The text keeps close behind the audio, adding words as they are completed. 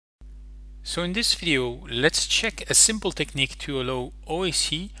So in this video, let's check a simple technique to allow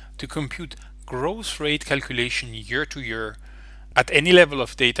OAC to compute growth rate calculation year to year at any level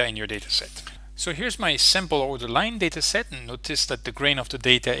of data in your dataset. So here's my sample order line dataset, and notice that the grain of the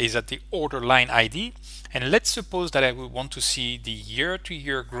data is at the order line ID. And let's suppose that I would want to see the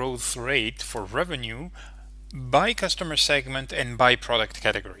year-to-year growth rate for revenue by customer segment and by product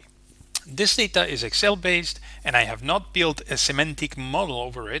category. This data is Excel based, and I have not built a semantic model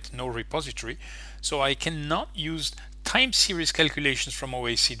over it, no repository, so I cannot use time series calculations from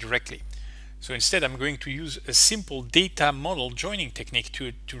OAC directly. So instead, I'm going to use a simple data model joining technique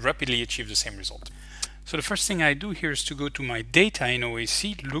to rapidly achieve the same result. So the first thing I do here is to go to my data in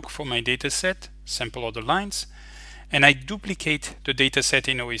OAC, look for my data set, sample order lines, and I duplicate the data set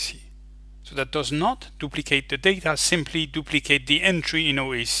in OAC. So that does not duplicate the data, simply duplicate the entry in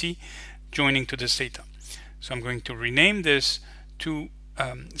OAC joining to this data. So I'm going to rename this to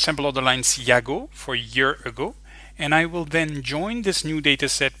sample order lines Yago for year ago, and I will then join this new data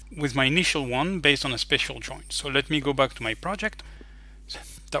set with my initial one based on a special join. So let me go back to my project.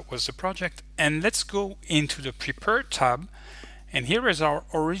 That was the project, and let's go into the Prepare tab, and here is our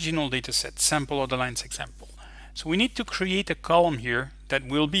original data set, sample order lines example. So we need to create a column here that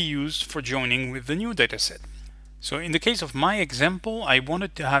will be used for joining with the new data set. So in the case of my example, I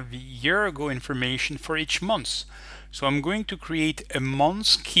wanted to have the year ago information for each month. So I'm going to create a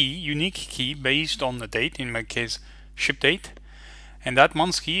month key, unique key based on the date, in my case ship date, and that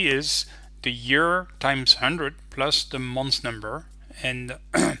month key is the year times 100 plus the month number. And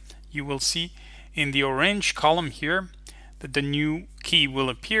you will see in the orange column here that the new key will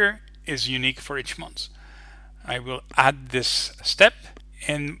appear is unique for each month. I will add this step,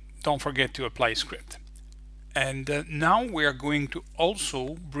 and don't forget to apply script. And now we are going to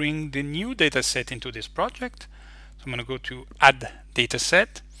also bring the new data set into this project. So I'm going to go to add data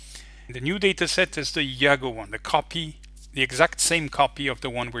set. The new data set is the Yago one, the exact same copy of the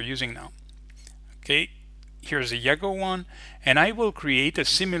one we're using now. Okay, here's the Yago one, and I will create a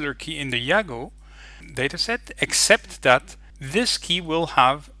similar key in the Yago data set, except that this key will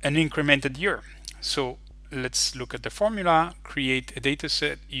have an incremented year. So let's look at the formula, create a data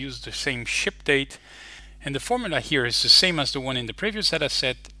set, use the same ship date. And the formula here is the same as the one in the previous data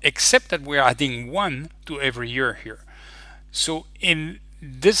set, except that we're adding 1 to every year here. So in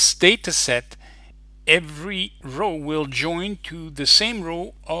this data set, every row will join to the same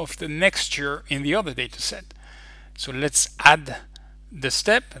row of the next year in the other data set. So let's add the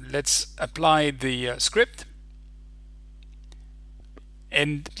step, let's apply the script,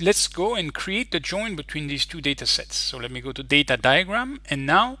 and let's go and create the join between these two data sets. So let me go to data diagram, and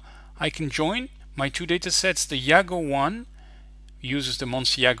now I can join my two data sets. The Yago one uses the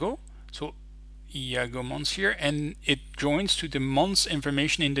month Yago, so Yago months here, and it joins to the month's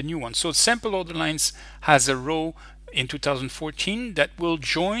information in the new one. So sample order lines has a row in 2014 that will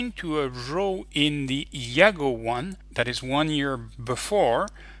join to a row in the Yago one that is 1 year before,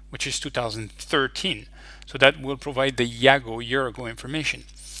 which is 2013. So that will provide the Yago year ago information.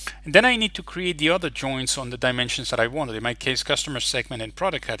 And then I need to create the other joins on the dimensions that I wanted, in my case customer segment and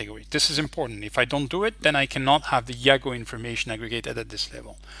product category. This is important. If I don't do it, then I cannot have the Yago information aggregated at this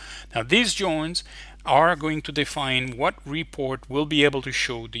level. Now these joins are going to define what report will be able to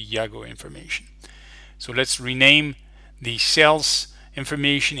show the Yago information. So let's rename the sales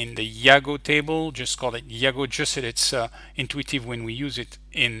information in the Yago table, just call it Yago, just so it's intuitive when we use it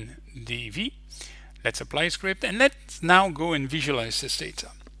in DV. Let's apply script, and let's now go and visualize this data.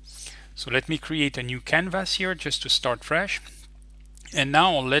 So let me create a new canvas here just to start fresh. And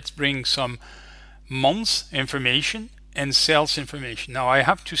now let's bring some months information and sales information. Now I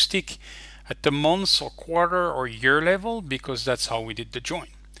have to stick at the months or quarter or year level because that's how we did the join.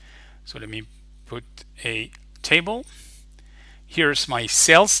 So let me put a table. Here's my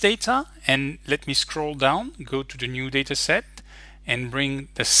sales data, and let me scroll down, go to the new data set, and bring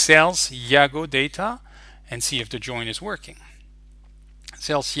the sales Yago data and see if the join is working.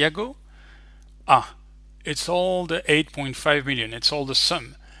 Sales Yago, it's all the 8.5 million, it's all the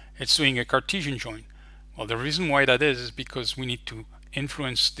sum. It's doing a Cartesian join. Well, the reason why that is because we need to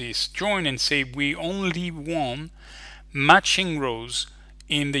influence this join and say we only want matching rows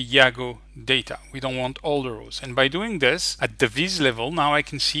in the Yago data. We don't want all the rows. And by doing this at the viz level, now I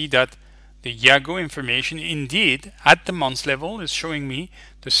can see that the Yago information indeed at the month level is showing me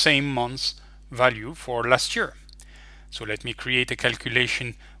the same month's value for last year. So let me create a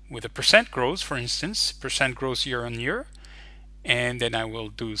calculation with a percent growth, for instance, percent growth year on year, and then I will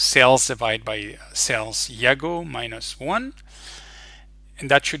do sales divided by sales Yago minus 1,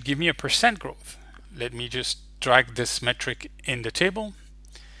 and that should give me a percent growth. Let me just drag this metric in the table.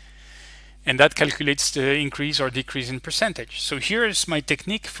 and that calculates the increase or decrease in percentage. So here is my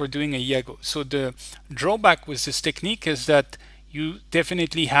technique for doing a Iago. So the drawback with this technique is that you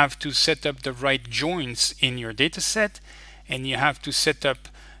definitely have to set up the right joins in your data set, and you have to set up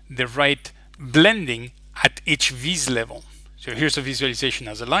the right blending at each viz level. So here's a visualization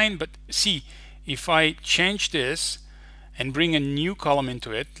as a line, but see, if I change this and bring a new column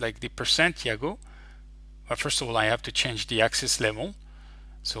into it, like the percent Iago, first of all, I have to change the axis level.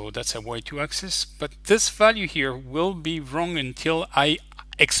 So that's a Y2 axis, but this value here will be wrong until I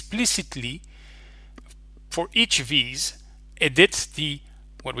explicitly, for each viz, edit the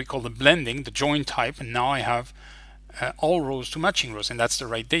what we call the blending, the join type, and now I have all rows to matching rows, and that's the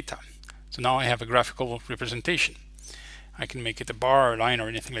right data. So now I have a graphical representation. I can make it a bar or a line or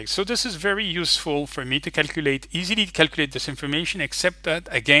anything like that. So this is very useful for me to calculate, easily calculate this information, except that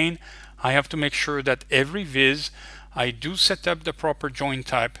again, I have to make sure that every viz I do set up the proper join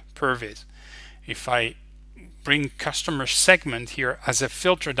type per viz. If I bring customer segment here as a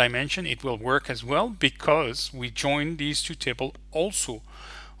filter dimension, it will work as well because we join these two tables also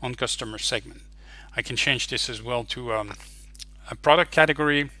on customer segment. I can change this as well to a product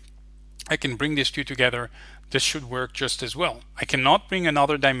category. I can bring these two together. This should work just as well. I cannot bring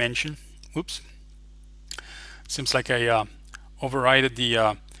another dimension. Oops. Seems like I overrided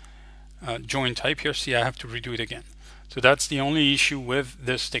the join type here. See, I have to redo it again. So that's the only issue with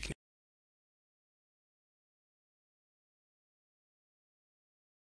this technique.